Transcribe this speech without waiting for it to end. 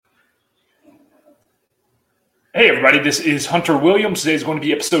Hey, everybody, this is Hunter Williams. Today is going to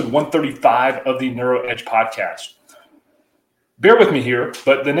be episode 135 of the Neuro Edge podcast. Bear with me here,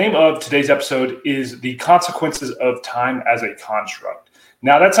 but the name of today's episode is The Consequences of Time as a Construct.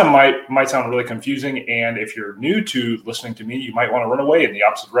 Now, that might sound really confusing, and if you're new to listening to me, you might want to run away in the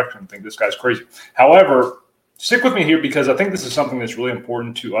opposite direction and think this guy's crazy. However, stick with me here because I think this is something that's really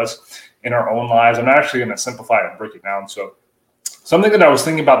important to us in our own lives. I'm actually going to simplify it and break it down. So, something that I was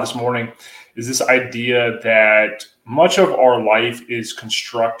thinking about this morning is this idea that much of our life is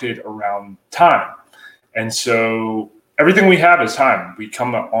constructed around time. And so everything we have is time. We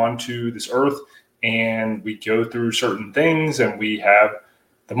come onto this earth and we go through certain things, and we have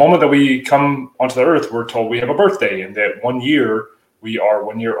the moment that we come onto the earth, we're told we have a birthday, and that 1 year we are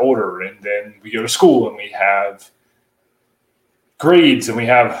 1 year older, and then we go to school and we have grades, and we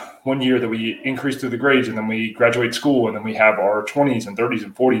have 1 year that we increase through the grades, and then we graduate school, and then we have our 20s and 30s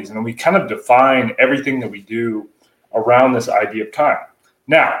and 40s, and then we kind of define everything that we do around this idea of time.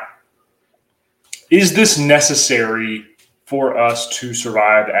 Now, is this necessary for us to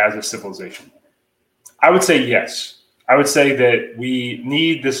survive as a civilization? I would say yes. I would say that we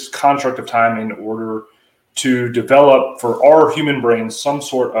need this construct of time in order to develop for our human brains some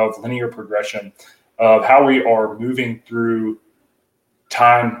sort of linear progression of how we are moving through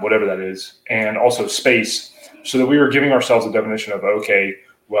time, whatever that is, and also space, so that we are giving ourselves a definition of, okay,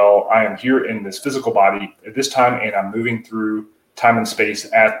 well, I am here in this physical body at this time, and I'm moving through time and space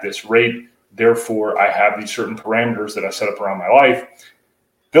at this rate. Therefore, I have these certain parameters that I set up around my life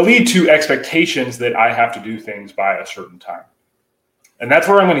that lead to expectations that I have to do things by a certain time. And that's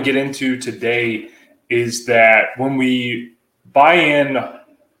where I'm going to get into today, is that when we buy in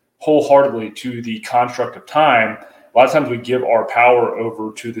wholeheartedly to the construct of time, a lot of times we give our power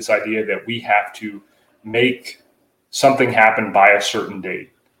over to this idea that we have to make something happen by a certain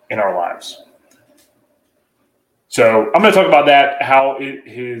date in our lives. So I'm going to talk about that, how it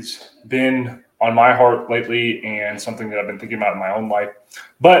has been on my heart lately and something that I've been thinking about in my own life.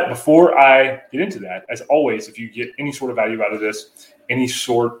 But before I get into that, as always, if you get any sort of value out of this, any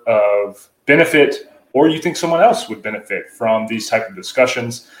sort of benefit, or you think someone else would benefit from these type of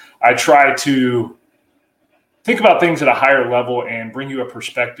discussions, I try to think about things at a higher level and bring you a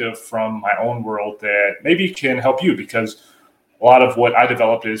perspective from my own world that maybe can help you, because a lot of what I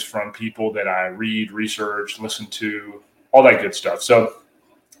developed is from people that I read, research, listen to, all that good stuff. So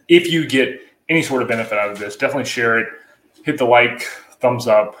if you get any sort of benefit out of this, definitely share it, hit the like, thumbs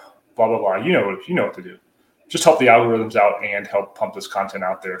up, blah, blah, blah. You know what to do. Just help the algorithms out and help pump this content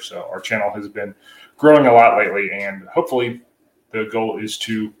out there. So our channel has been growing a lot lately, and hopefully the goal is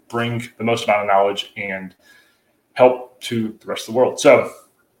to bring the most amount of knowledge and help to the rest of the world. So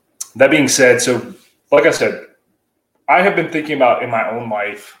that being said, so like I said, I have been thinking about in my own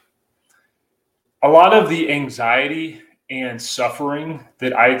life, a lot of the anxiety and suffering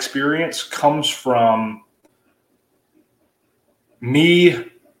that I experience comes from me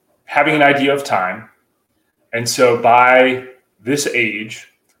having an idea of time. And so by this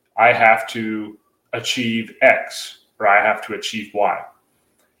age, I have to achieve X, or I have to achieve Y.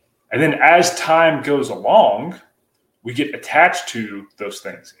 And then as time goes along, we get attached to those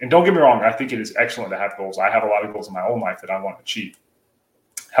things. And don't get me wrong, I think it is excellent to have goals. I have a lot of goals in my own life that I want to achieve.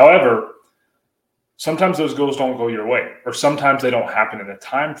 However, sometimes those goals don't go your way, or sometimes they don't happen in the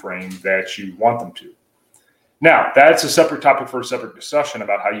time frame that you want them to. Now, that's a separate topic for a separate discussion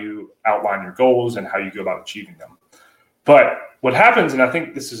about how you outline your goals and how you go about achieving them. But what happens, and I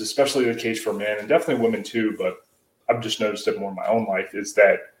think this is especially the case for men and definitely women too, but I've just noticed it more in my own life, is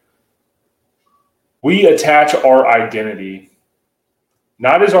that we attach our identity,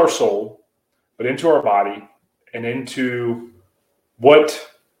 not as our soul, but into our body and into what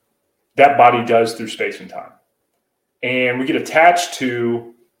that body does through space and time. And we get attached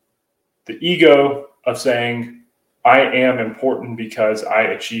to the ego of saying, I am important because I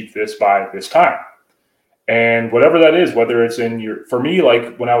achieved this by this time. And whatever that is, whether it's for me,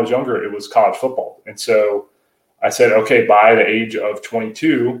 like when I was younger, it was college football. And so I said, okay, by the age of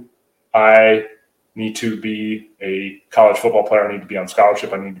 22, I need to be a college football player. I need to be on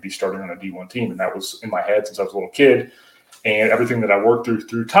scholarship. I need to be starting on a D1 team. And that was in my head since I was a little kid. And everything that I worked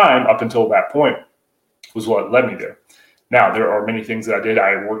through time up until that point was what led me there. Now, there are many things that I did.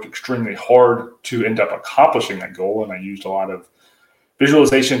 I worked extremely hard to end up accomplishing that goal. And I used a lot of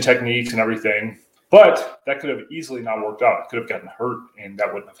visualization techniques and everything. But that could have easily not worked out. I could have gotten hurt and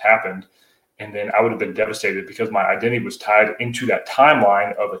that wouldn't have happened. And then I would have been devastated because my identity was tied into that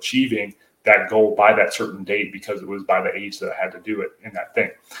timeline of achieving that goal by that certain date, because it was by the age that I had to do it in that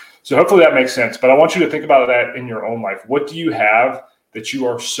thing. So hopefully that makes sense. But I want you to think about that in your own life. What do you have that you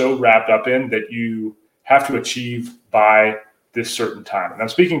are so wrapped up in that you have to achieve by this certain time. And I'm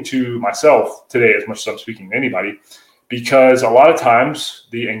speaking to myself today as much as I'm speaking to anybody, because a lot of times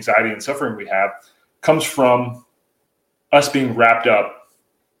the anxiety and suffering we have comes from us being wrapped up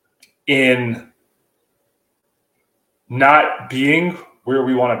in not being where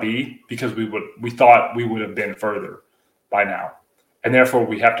we want to be because we thought we would have been further by now. And therefore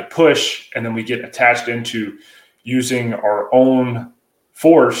we have to push, and then we get attached into using our own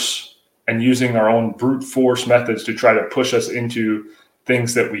force and using our own brute force methods to try to push us into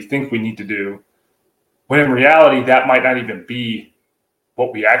things that we think we need to do, when in reality, that might not even be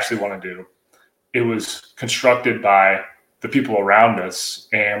what we actually want to do. It was constructed by the people around us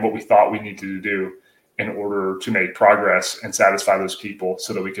and what we thought we needed to do in order to make progress and satisfy those people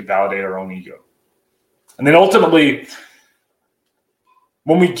so that we could validate our own ego. And then ultimately,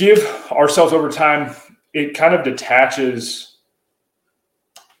 when we give ourselves over time, it kind of detaches,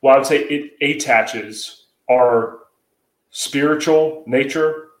 well, I would say it attaches our spiritual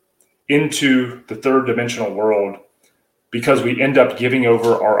nature into the third dimensional world, because we end up giving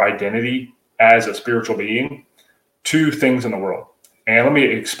over our identity as a spiritual being to things in the world. And let me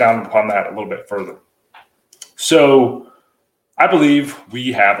expound upon that a little bit further. So I believe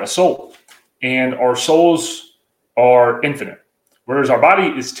we have a soul, and our souls are infinite, whereas our body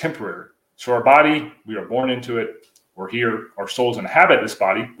is temporary. So our body, we are born into it. We're here. Our souls inhabit this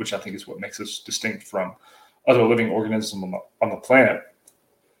body, which I think is what makes us distinct from other living organisms on the planet.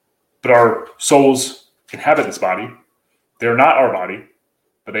 But our souls inhabit this body. They're not our body,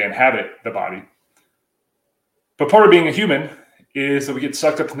 but they inhabit the body. But part of being a human is that we get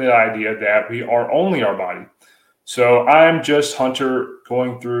sucked up in the idea that we are only our body. So I'm just Hunter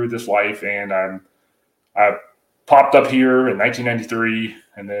going through this life, and I popped up here in 1993,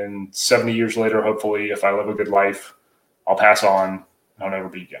 and then 70 years later, hopefully, if I live a good life, I'll pass on and I'll never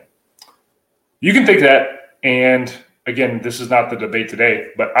be again. You can think that, and again, this is not the debate today,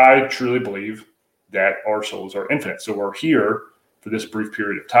 but I truly believe that our souls are infinite. So we're here for this brief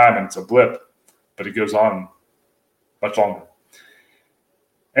period of time, and it's a blip, but it goes on much longer.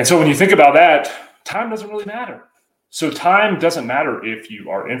 And so when you think about that, time doesn't really matter. So time doesn't matter if you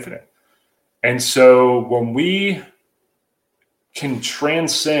are infinite. And so when we can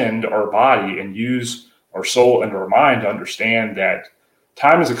transcend our body and use our soul and our mind to understand that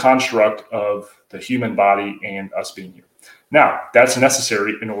time is a construct of the human body and us being here. Now, that's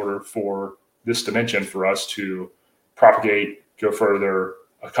necessary in order for this dimension for us to propagate, go further,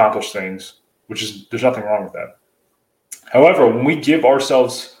 accomplish things, there's nothing wrong with that. However, when we give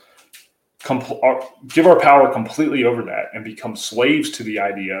ourselves, give our power completely over that and become slaves to the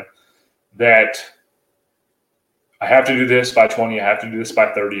idea that I have to do this by 20, I have to do this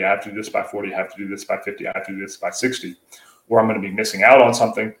by 30, I have to do this by 40, I have to do this by 50, I have to do this by 60, or I'm going to be missing out on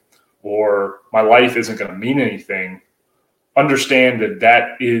something, or my life isn't going to mean anything. Understand that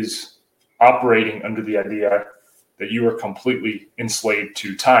that is operating under the idea that you are completely enslaved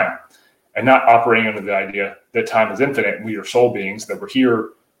to time, and not operating under the idea that time is infinite and we are soul beings, that we're here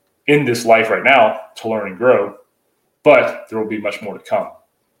in this life right now to learn and grow, but there will be much more to come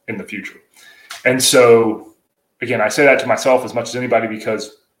in the future. And so, again, I say that to myself as much as anybody,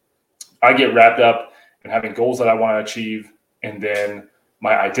 because I get wrapped up in having goals that I want to achieve, and then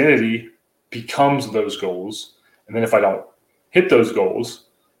my identity becomes those goals. And then if I don't hit those goals,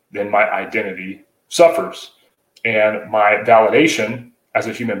 then my identity suffers, and my validation as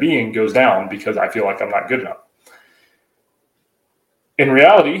a human being goes down because I feel like I'm not good enough. In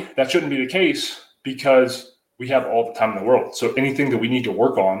reality, that shouldn't be the case, because we have all the time in the world. So anything that we need to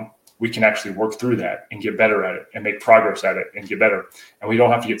work on, we can actually work through that and get better at it and make progress at it and get better. And we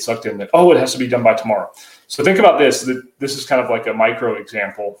don't have to get sucked in that, it has to be done by tomorrow. So think about this. This is kind of like a micro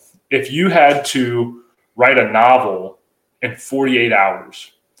example. If you had to write a novel in 48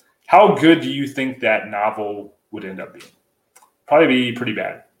 hours, how good do you think that novel would end up being? Probably be pretty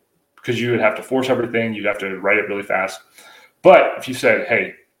bad, because you would have to force everything. You'd have to write it really fast. But if you said,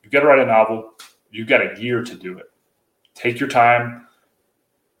 hey, you've got to write a novel, you've got a year to do it. Take your time,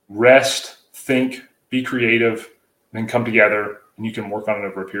 rest, think, be creative, then come together, and you can work on it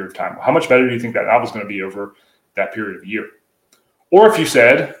over a period of time. How much better do you think that novel is going to be over that period of a year? Or if you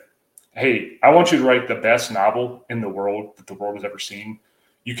said, hey, I want you to write the best novel in the world that the world has ever seen.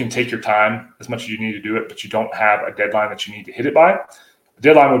 You can take your time as much as you need to do it, but you don't have a deadline that you need to hit it by. The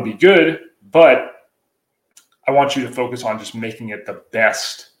deadline would be good, but I want you to focus on just making it the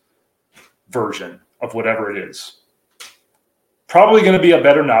best version of whatever it is. Probably going to be a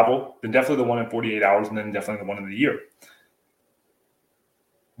better novel than definitely the one in 48 hours, and then definitely the one in the year.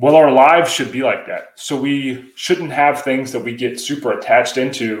 Well, our lives should be like that. So we shouldn't have things that we get super attached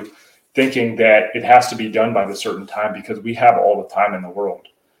into thinking that it has to be done by a certain time because we have all the time in the world.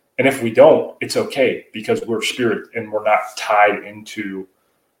 And if we don't, it's okay because we're spirit and we're not tied into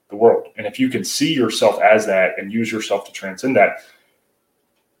the world. And if you can see yourself as that and use yourself to transcend that,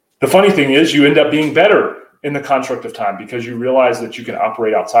 the funny thing is you end up being better in the construct of time because you realize that you can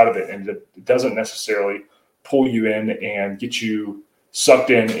operate outside of it and it doesn't necessarily pull you in and get you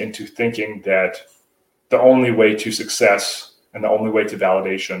sucked into thinking that the only way to success and the only way to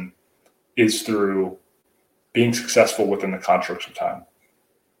validation is through being successful within the constructs of time.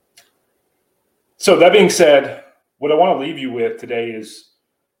 So that being said, what I want to leave you with today is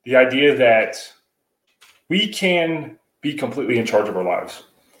the idea that we can be completely in charge of our lives.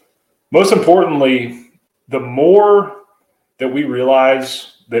 Most importantly, the more that we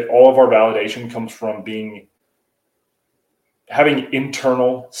realize that all of our validation comes from having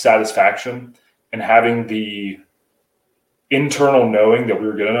internal satisfaction and having the internal knowing that we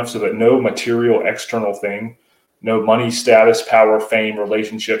were good enough so that no material external thing, no money, status, power, fame,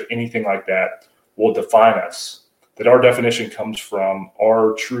 relationship, anything like that will define us. That our definition comes from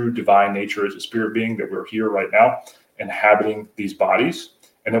our true divine nature as a spirit being, that we're here right now inhabiting these bodies,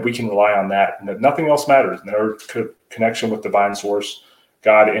 and that we can rely on that, and that nothing else matters. And that our connection with divine source,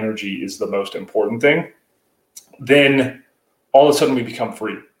 God, energy is the most important thing. Then all of a sudden we become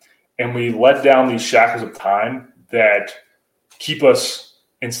free and we let down these shackles of time that keep us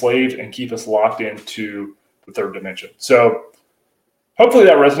enslaved and keep us locked into the third dimension. So hopefully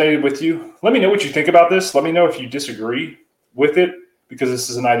that resonated with you. Let me know what you think about this. Let me know if you disagree with it, because this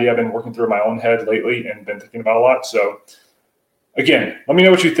is an idea I've been working through in my own head lately and been thinking about a lot. So again, let me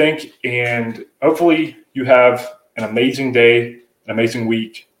know what you think, and hopefully you have an amazing day, an amazing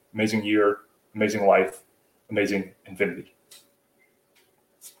week, amazing year, amazing life, amazing infinity.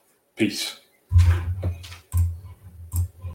 Peace.